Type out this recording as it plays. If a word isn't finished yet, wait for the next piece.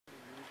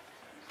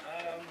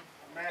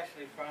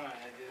actually fine.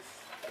 I just,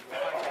 the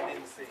fight I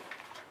didn't see.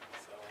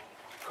 So,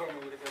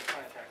 Corbin with a good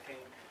punch. I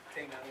can't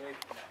take that away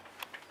from that.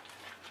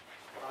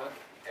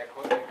 Er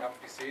konnte den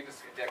Kampf nicht sehen,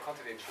 der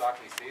konnte den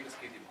Schlag nicht sehen, es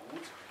geht ihm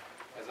gut.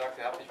 Er sagt,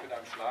 er hat mich mit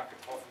einem Schlag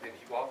getroffen, den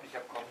ich überhaupt nicht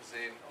habe kommen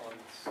sehen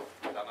und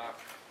danach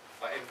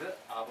war Ende,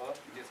 aber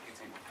jetzt geht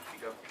es ihm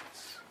wieder gut.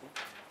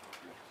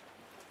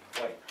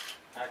 Wait,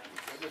 actually,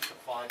 what was the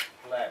fight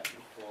plan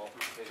for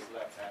his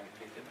left hand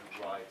kick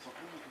and right?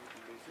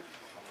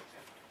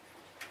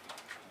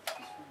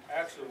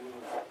 Actually, we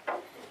were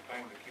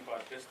planning to keep our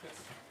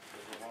distance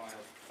because we want to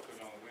put it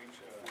on reach.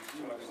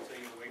 So I just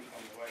stayed away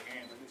from the right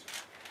hand.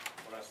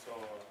 But I saw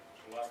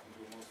Golovkin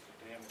do most of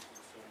the damage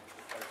to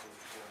the fight was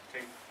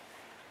tape.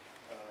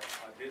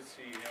 I did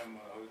see him,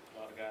 a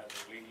lot of guys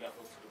that lead left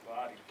hooks to the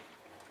body.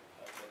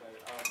 But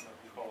I don't know if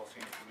you recall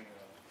seeing too many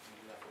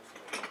left hooks to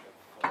the head that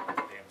caused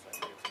the damage I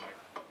did tonight.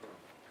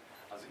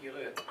 Also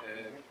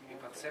ihr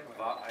Konzept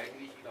war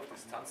eigentlich, ihn auf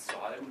Distanz zu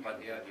halten,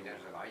 weil er die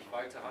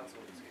Reichweite hat.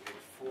 Und in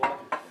den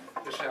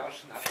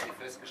Vorrecherchen hat sie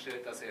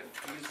festgestellt, dass er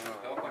viel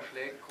zum Körper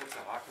schlägt, kurze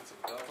Haken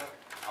zum Körper,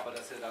 aber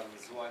dass er dann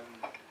so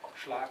einen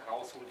Schlag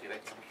rausholt,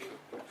 direkt zum Kinn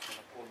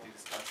und die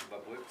Distanz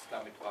überbrückt.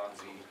 Damit waren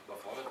sie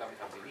überfordert, damit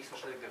haben sie nicht so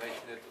schnell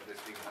gerechnet und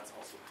deswegen hat es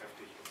auch so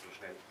kräftig und so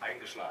schnell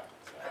eingeschlagen.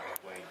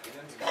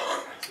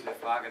 Zu der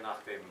Frage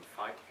nach dem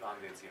Fightplan,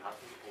 den sie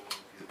hatten, um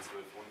diese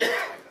 12 Runden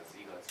als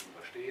Sieger zu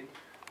überstehen.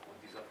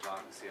 Dieser Plan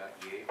ist ja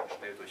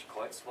schnell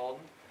durchkreuzt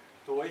worden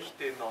durch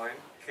den neuen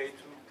K2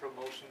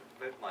 Promotion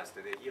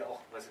Weltmeister, der hier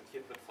auch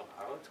präsentiert wird von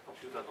Arnold,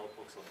 Computer,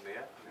 Notebooks und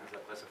mehr in dieser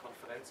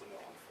Pressekonferenz und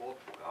auch im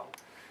Vorprogramm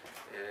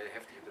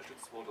heftig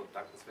unterstützt wurde und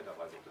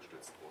dankenswerterweise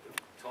unterstützt wurde.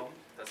 Tom,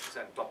 das ist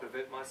ein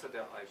Doppelweltmeister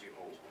der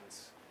IBO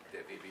und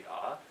der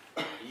WBA.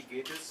 Wie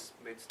geht es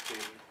mit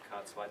dem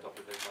K2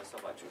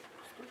 Doppelweltmeister weiter?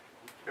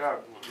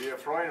 Ja, wir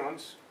freuen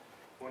uns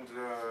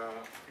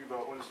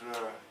über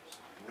unsere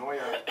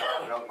neue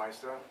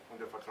Weltmeister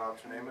unter Vertrag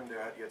zu nehmen.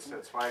 Der hat jetzt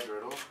 2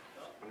 Gürtel.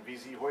 Und wie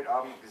Sie heute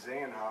Abend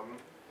gesehen haben,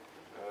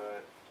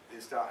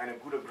 ist da ein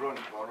guter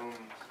Grund, warum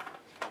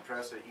die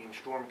Presse ihn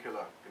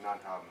Sturmkiller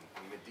genannt haben.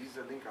 Und mit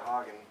dieser linken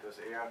Haken, dass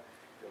der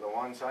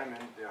Golovkin Simon,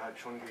 der hat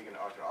schon gegen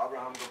Arthur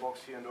Abraham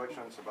geboxt hier in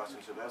Deutschland,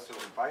 Sebastian Silvestre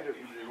und beide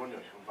über die Runde.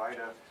 Und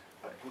beide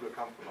hat guten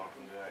Kampf gemacht.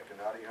 Und der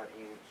Gennady hat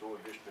ihn so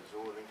erwischt mit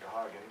so linken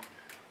Haken.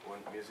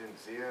 Und wir sind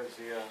sehr,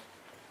 sehr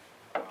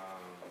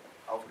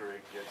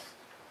aufgeregt jetzt,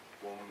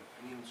 um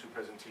ihn zu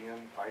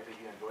präsentieren, weiter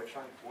hier in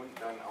Deutschland und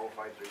dann auch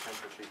weitere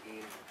Kämpfe für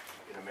ihn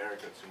in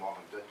Amerika zu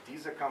machen.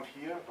 Dieser Kampf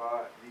hier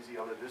war, wie Sie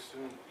alle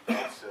wissen,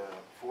 als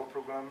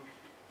Vorprogramm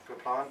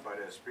geplant bei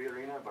der Esprit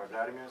Arena, bei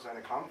Wladimir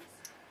seinem Kampf.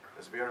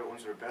 Das wäre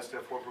unser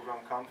bester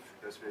Vorprogrammkampf,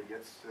 das wir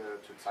jetzt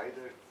zur Zeit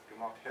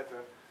gemacht hätten,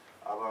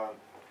 aber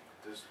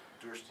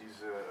durch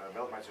diese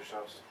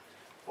Weltmeisterschaft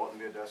wollten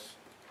wir das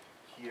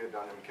hier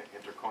dann im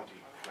Interconti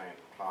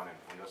planen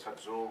und das hat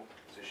so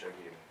sich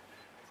ergeben.